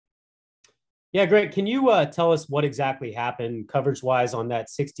Yeah, Greg, can you tell us what exactly happened coverage-wise on that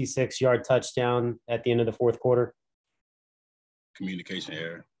 66-yard touchdown at the end of the fourth quarter? Communication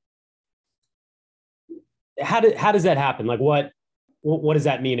error. How does that happen? Like what does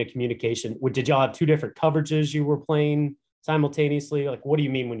that mean in communication? Did y'all have two different coverages you were playing simultaneously? Like what do you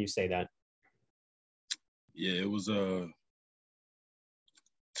mean when you say that? Yeah, it was a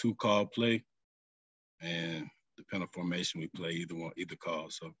two-call play, and depending on formation, we play either call.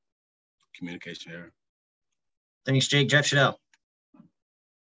 So communication error. Thanks, Jake. Jeff Chanel.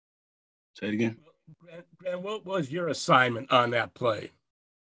 Say it again. And what was your assignment on that play?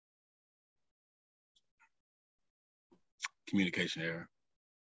 Communication error.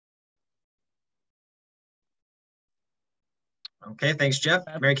 Okay, thanks, Jeff.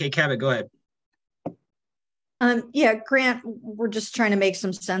 Mary Kay Cabot, go ahead. Yeah, Grant, we're just trying to make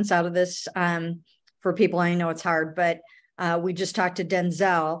some sense out of this for people. I know it's hard, but we just talked to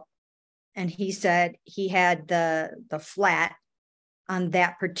Denzel, and he said he had the flat on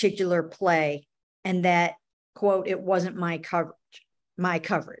that particular play, and that, quote, it wasn't my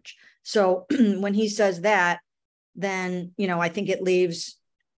coverage. So when he says that, then, I think it leaves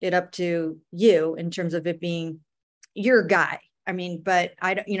it up to you in terms of it being your guy. I mean, but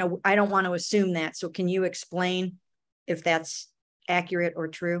I don't want to assume that. So can you explain if that's accurate or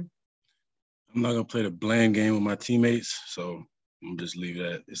true? I'm not going to play the blame game with my teammates, so I'm just leave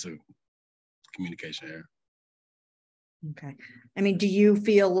that. It's a communication error. Okay. I mean, do you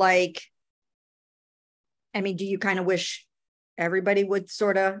kind of wish everybody would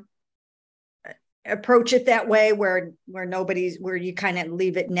sort of approach it that way where you kind of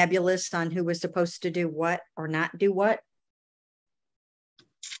leave it nebulous on who was supposed to do what or not do what?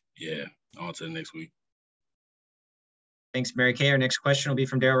 Yeah, on to the next week. Thanks, Mary Kay. Our next question will be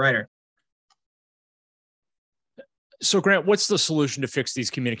from Daryl Ryder. So, Grant, what's the solution to fix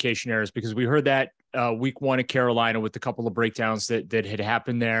these communication errors? Because we heard that week one at Carolina with a couple of breakdowns that had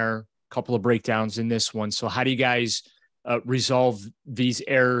happened there, a couple of breakdowns in this one. So how do you guys resolve these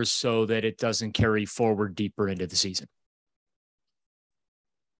errors so that it doesn't carry forward deeper into the season?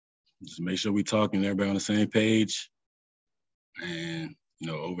 Just make sure we're talking, everybody on the same page, and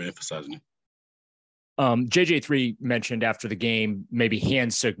overemphasizing it. JJ3 mentioned after the game, maybe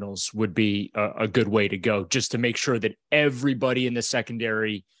hand signals would be a good way to go, just to make sure that everybody in the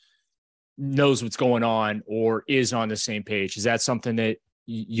secondary knows what's going on or is on the same page. Is that something that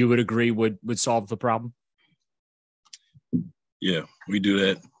you would agree would solve the problem? Yeah, we do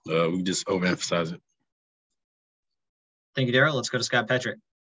that. We just overemphasize it. Thank you, Daryl. Let's go to Scott Petrick.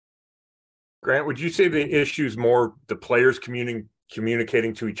 Grant, would you say the issue is more the players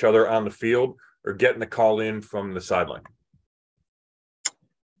communicating to each other on the field or getting the call in from the sideline?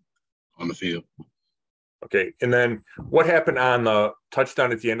 On the field. Okay. And then what happened on the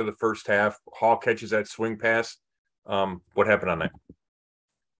touchdown at the end of the first half? Hall catches that swing pass. What happened on that?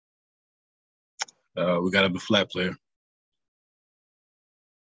 We got a flat player.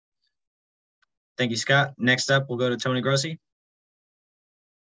 Thank you, Scott. Next up, we'll go to Tony Grossi.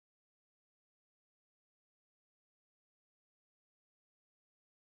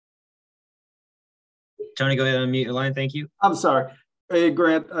 Tony, go ahead and unmute your line. Thank you. I'm sorry. Hey,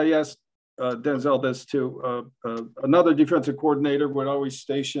 Grant, I asked Denzel this too. Another defensive coordinator would always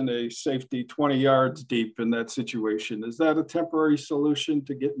station a safety 20 yards deep in that situation. Is that a temporary solution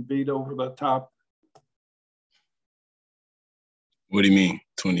to getting beat over the top? What do you mean,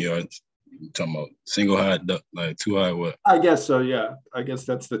 20 yards? You talking about single high, like too high, what? I guess so, yeah. I guess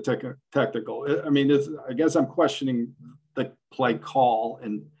that's the tactical. I mean, I guess I'm questioning the play call,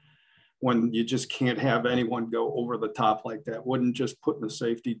 and when you just can't have anyone go over the top like that. Wouldn't just putting the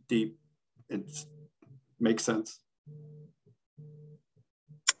safety deep make sense?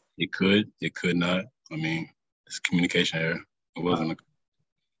 It could not. I mean, it's communication error. It wasn't.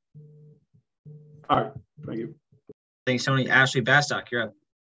 All right, thank you. Thanks, Tony. Ashley Bastock, you're up.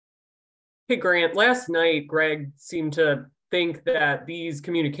 Hey, Grant, last night, Greg seemed to think that these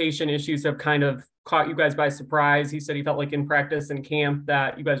communication issues have kind of caught you guys by surprise. He said he felt like in practice and camp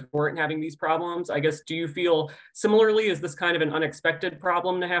that you guys weren't having these problems. I guess, do you feel similarly? Is this kind of an unexpected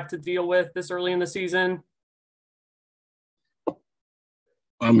problem to have to deal with this early in the season?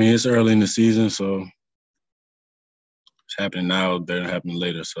 I mean, it's early in the season, so it's happening now, better than happening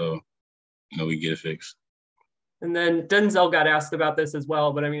later. So, we get it fixed. And then Denzel got asked about this as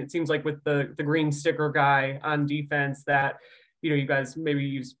well, but I mean, it seems like with the green sticker guy on defense that, you guys maybe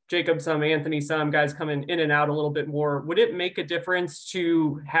use Jacob some, Anthony some, guys coming in and out a little bit more. Would it make a difference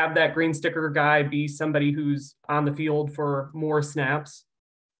to have that green sticker guy be somebody who's on the field for more snaps?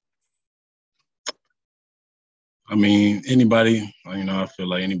 I mean, anybody, I feel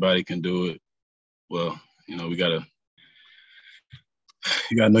like anybody can do it. well, you know, you gotta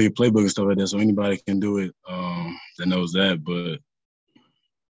know your playbook and stuff like that. So anybody can do it that knows that, but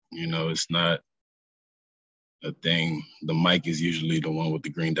you know, it's not a thing. The mic is usually the one with the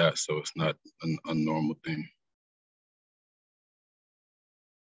green dot, so it's not a normal thing.